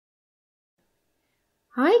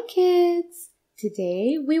Hi kids!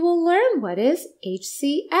 Today we will learn what is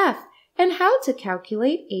HCF and how to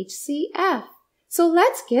calculate HCF. So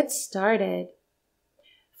let's get started.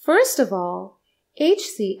 First of all,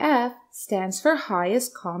 HCF stands for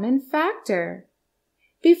highest common factor.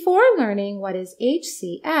 Before learning what is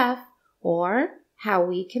HCF or how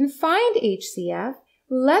we can find HCF,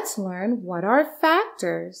 let's learn what are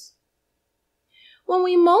factors. When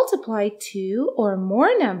we multiply two or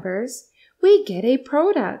more numbers, we get a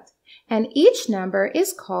product, and each number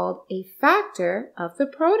is called a factor of the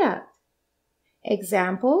product.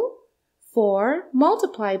 Example, 4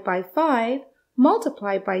 multiplied by 5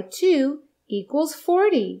 multiplied by 2 equals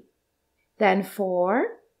 40. Then 4,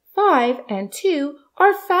 5, and 2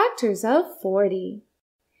 are factors of 40.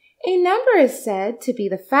 A number is said to be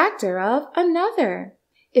the factor of another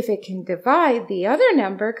if it can divide the other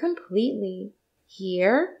number completely.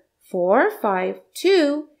 Here, 4, 5,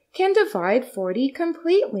 2 can divide 40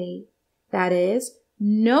 completely. That is,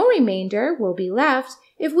 no remainder will be left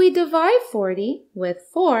if we divide 40 with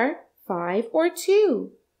 4, 5, or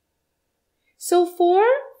 2. So 4,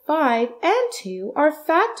 5, and 2 are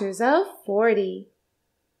factors of 40.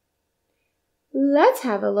 Let's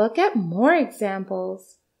have a look at more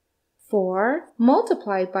examples. 4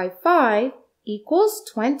 multiplied by 5 equals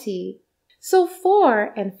 20. So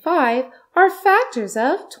 4 and 5 are factors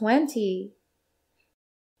of 20.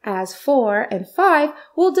 As 4 and 5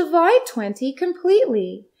 will divide 20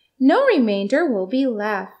 completely, no remainder will be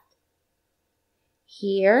left.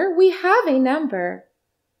 Here we have a number.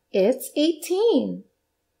 It's 18.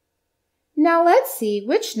 Now let's see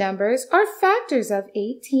which numbers are factors of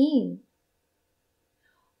 18.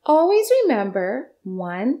 Always remember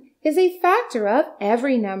 1 is a factor of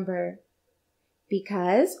every number,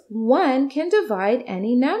 because 1 can divide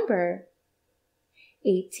any number.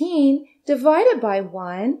 18 divided by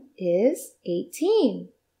 1 is 18.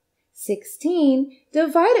 16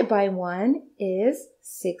 divided by 1 is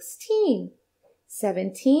 16.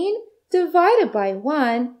 17 divided by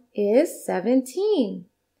 1 is 17.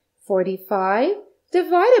 45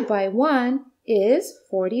 divided by 1 is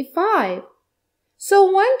 45. So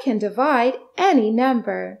 1 can divide any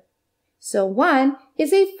number. So 1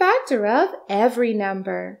 is a factor of every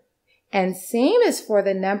number. And same is for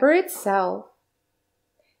the number itself.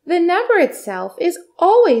 The number itself is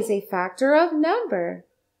always a factor of number.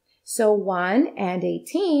 So 1 and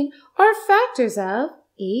 18 are factors of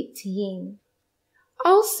 18.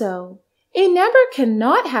 Also, a number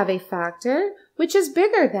cannot have a factor which is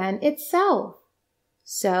bigger than itself.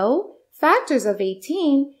 So, factors of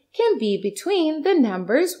 18 can be between the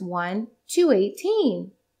numbers 1 to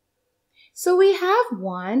 18. So we have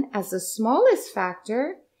 1 as the smallest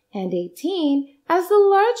factor and 18 as the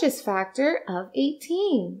largest factor of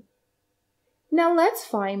 18. Now let's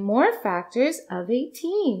find more factors of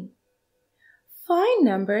 18. Find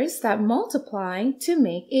numbers that multiply to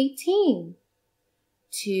make 18.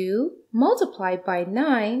 2 multiplied by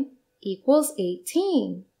 9 equals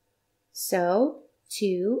 18. So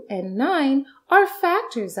 2 and 9 are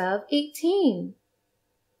factors of 18,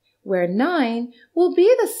 where 9 will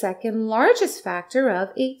be the second largest factor of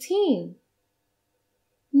 18.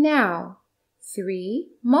 Now, 3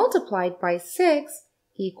 multiplied by 6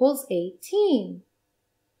 equals 18.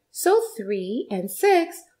 So 3 and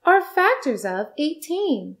 6 are factors of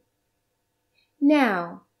 18.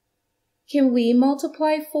 Now, can we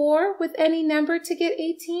multiply 4 with any number to get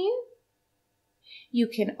 18? You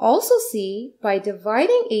can also see by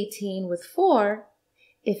dividing 18 with 4,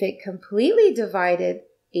 if it completely divided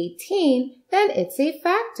 18, then it's a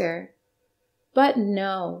factor. But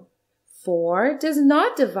no, 4 does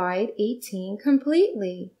not divide 18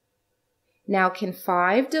 completely. Now can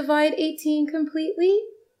 5 divide 18 completely?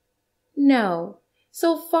 No,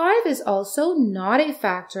 so 5 is also not a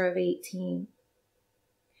factor of 18.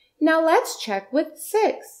 Now let's check with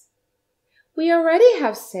 6. We already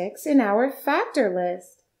have 6 in our factor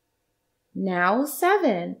list. Now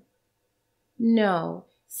 7. No,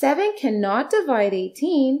 7 cannot divide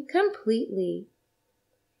 18 completely.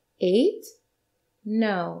 8?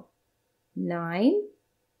 No. 9?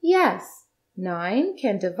 Yes, 9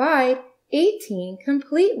 can divide 18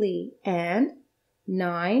 completely, and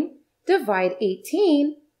 9 divide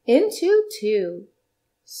 18 into 2.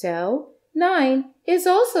 So 9 is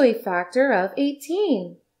also a factor of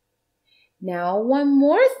 18. Now one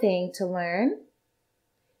more thing to learn.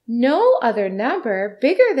 No other number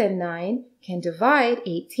bigger than 9 can divide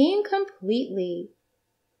 18 completely.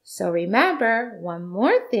 So remember one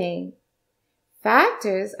more thing.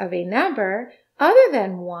 Factors of a number other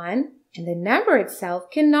than 1 and the number itself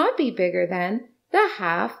cannot be bigger than the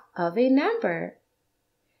half of a number.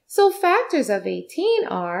 So factors of 18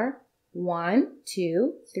 are 1,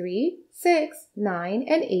 2, 3, 6, 9,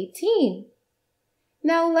 and 18.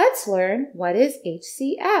 Now let's learn what is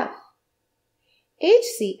HCF.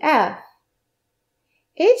 HCF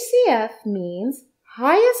means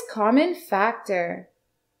highest common factor.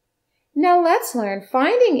 Now let's learn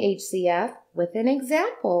finding HCF with an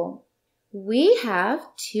example. We have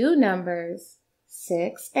two numbers,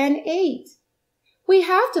 6 and 8. We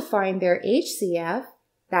have to find their HCF,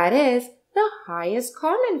 that is, the highest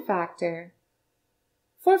common factor.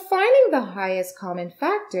 For finding the highest common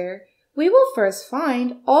factor, we will first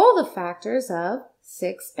find all the factors of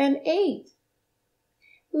 6 and 8.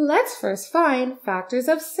 Let's first find factors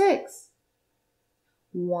of 6.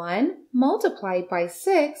 1 multiplied by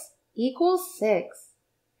 6 equals 6.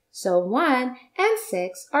 So 1 and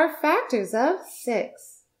 6 are factors of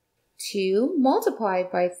 6. 2 multiplied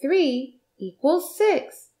by 3 equals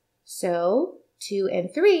 6. So 2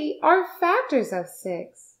 and 3 are factors of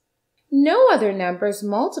 6. No other numbers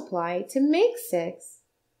multiply to make 6.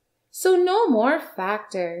 So no more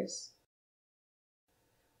factors.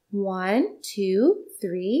 1, 2,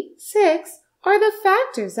 3, 6 are the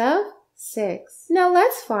factors of 6. Now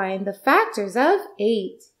let's find the factors of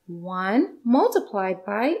 8. 1 multiplied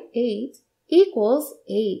by 8 equals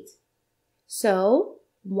 8. So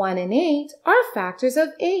 1 and 8 are factors of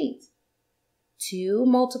 8. 2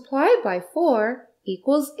 multiplied by 4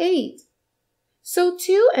 equals 8. So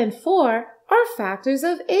 2 and 4 are factors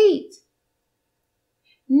of 8.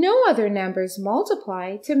 No other numbers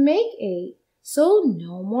multiply to make 8, so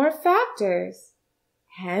no more factors.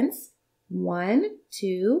 Hence, 1,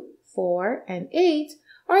 2, 4, and 8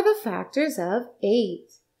 are the factors of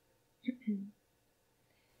 8.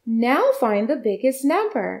 Now find the biggest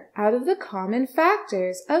number out of the common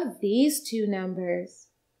factors of these two numbers.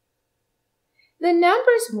 The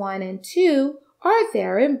numbers 1 and 2 are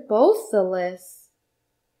there in both the lists.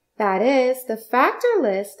 That is, the factor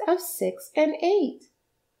list of 6 and 8.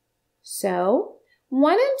 So,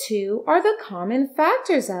 1 and 2 are the common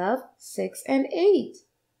factors of 6 and 8.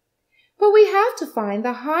 But we have to find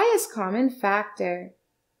the highest common factor.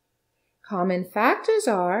 Common factors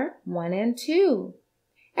are 1 and 2.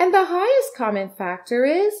 And the highest common factor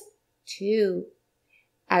is 2,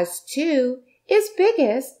 as 2 is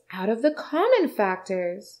biggest out of the common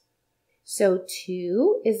factors. So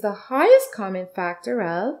 2 is the highest common factor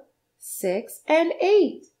of 6 and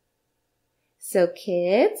 8. So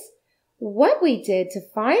kids, what we did to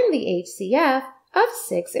find the HCF of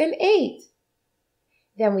 6 and 8.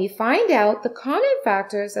 Then we find out the common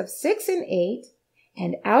factors of 6 and 8,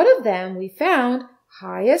 and out of them we found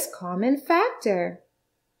highest common factor.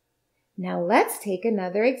 Now let's take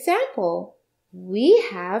another example. We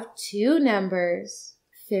have two numbers,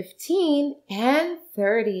 15 and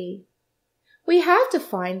 30. We have to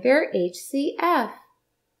find their HCF.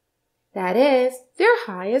 That is, their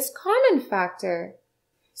highest common factor.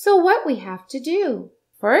 So what we have to do?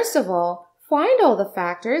 First of all, find all the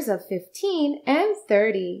factors of 15 and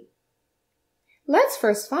 30. Let's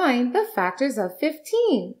first find the factors of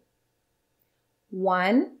 15.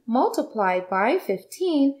 1 multiplied by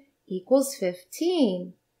 15 equals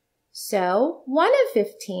 15. So 1 and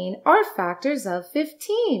 15 are factors of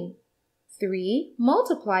 15. 3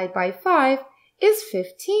 multiplied by 5 is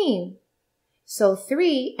 15. So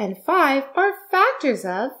 3 and 5 are factors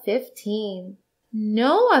of 15.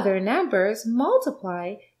 No other numbers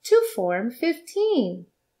multiply to form 15.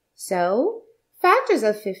 So factors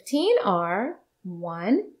of 15 are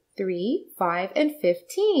 1, 3, 5, and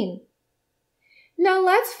 15. Now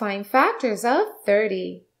let's find factors of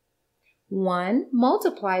 30. 1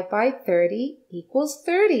 multiplied by 30 equals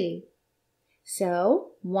 30.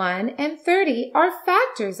 So 1 and 30 are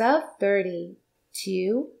factors of 30.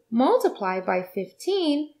 2 multiplied by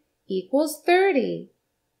 15 equals 30.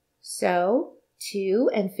 So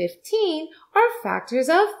 2 and 15 are factors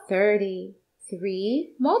of 30.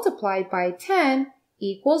 3 multiplied by 10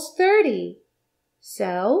 equals 30.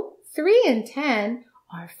 So 3 and 10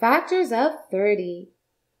 are factors of 30.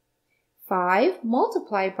 5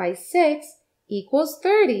 multiplied by 6 equals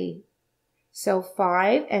 30. So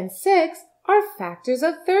 5 and 6 are factors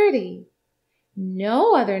of 30.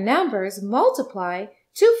 No other numbers multiply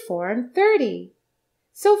to form 30.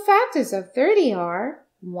 So factors of 30 are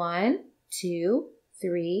 1, 2,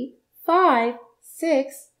 3, 5,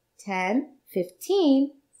 6, 10,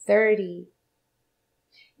 15, 30.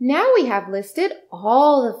 Now we have listed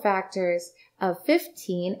all the factors of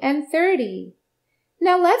 15 and 30.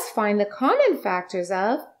 Now let's find the common factors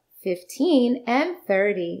of 15 and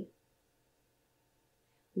 30.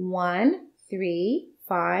 1, 3,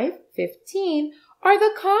 5, 15 are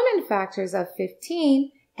the common factors of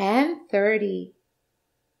 15 and 30.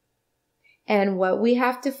 And what we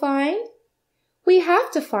have to find? We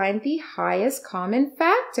have to find the highest common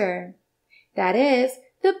factor. That is,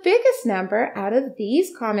 the biggest number out of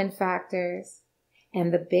these common factors.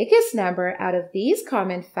 And the biggest number out of these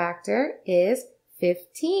common factor is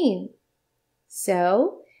 15.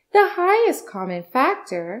 So, the highest common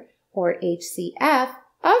factor, or HCF,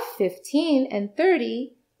 of 15 and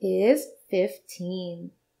 30 is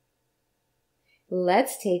 15.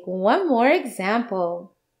 Let's take one more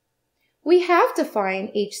example. We have to find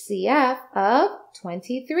HCF of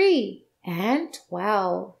 23 and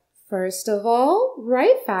 12. First of all,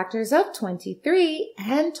 write factors of 23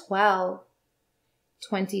 and 12.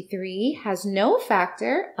 23 has no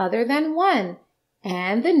factor other than 1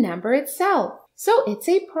 and the number itself, so it's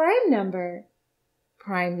a prime number.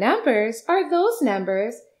 Prime numbers are those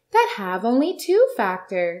numbers that have only 2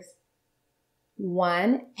 factors,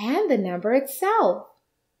 1 and the number itself.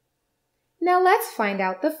 Now let's find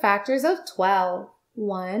out the factors of 12.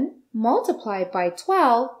 1 multiplied by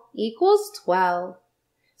 12 equals 12.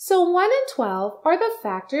 So 1 and 12 are the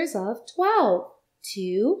factors of 12.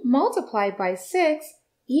 2 multiplied by 6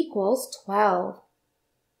 equals 12.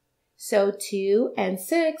 So 2 and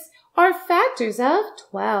 6 are factors of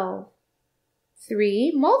 12.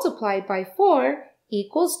 3 multiplied by 4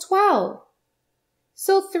 equals 12.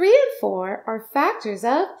 So 3 and 4 are factors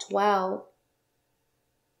of 12.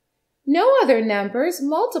 No other numbers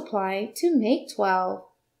multiply to make 12.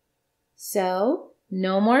 So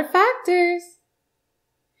no more factors.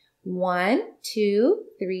 1, 2,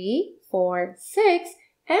 3, 4, 6,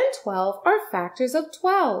 and 12 are factors of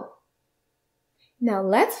 12. Now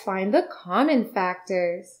let's find the common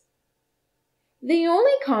factors. The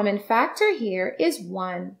only common factor here is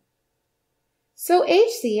 1. So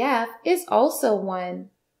HCF is also 1.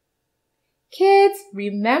 Kids,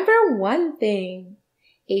 remember one thing.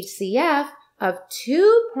 HCF of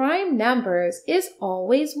 2 prime numbers is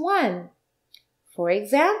always 1. For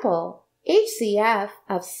example, HCF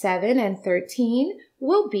of 7 and 13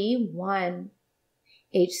 will be 1.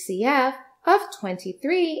 HCF of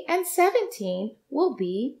 23 and 17 will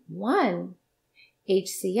be 1.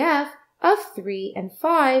 HCF of 3 and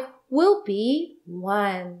 5 will be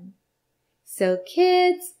 1. So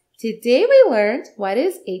kids, today we learned what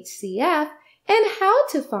is HCF and how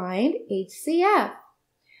to find HCF.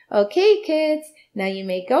 Okay kids, now you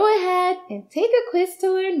may go ahead and take a quiz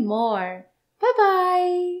to learn more.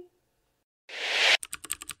 Bye-bye!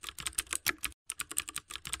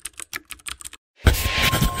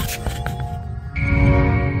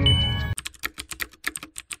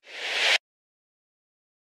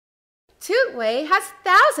 Tutway has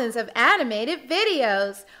thousands of animated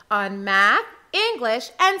videos on math,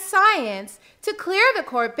 English, and science to clear the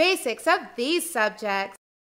core basics of these subjects.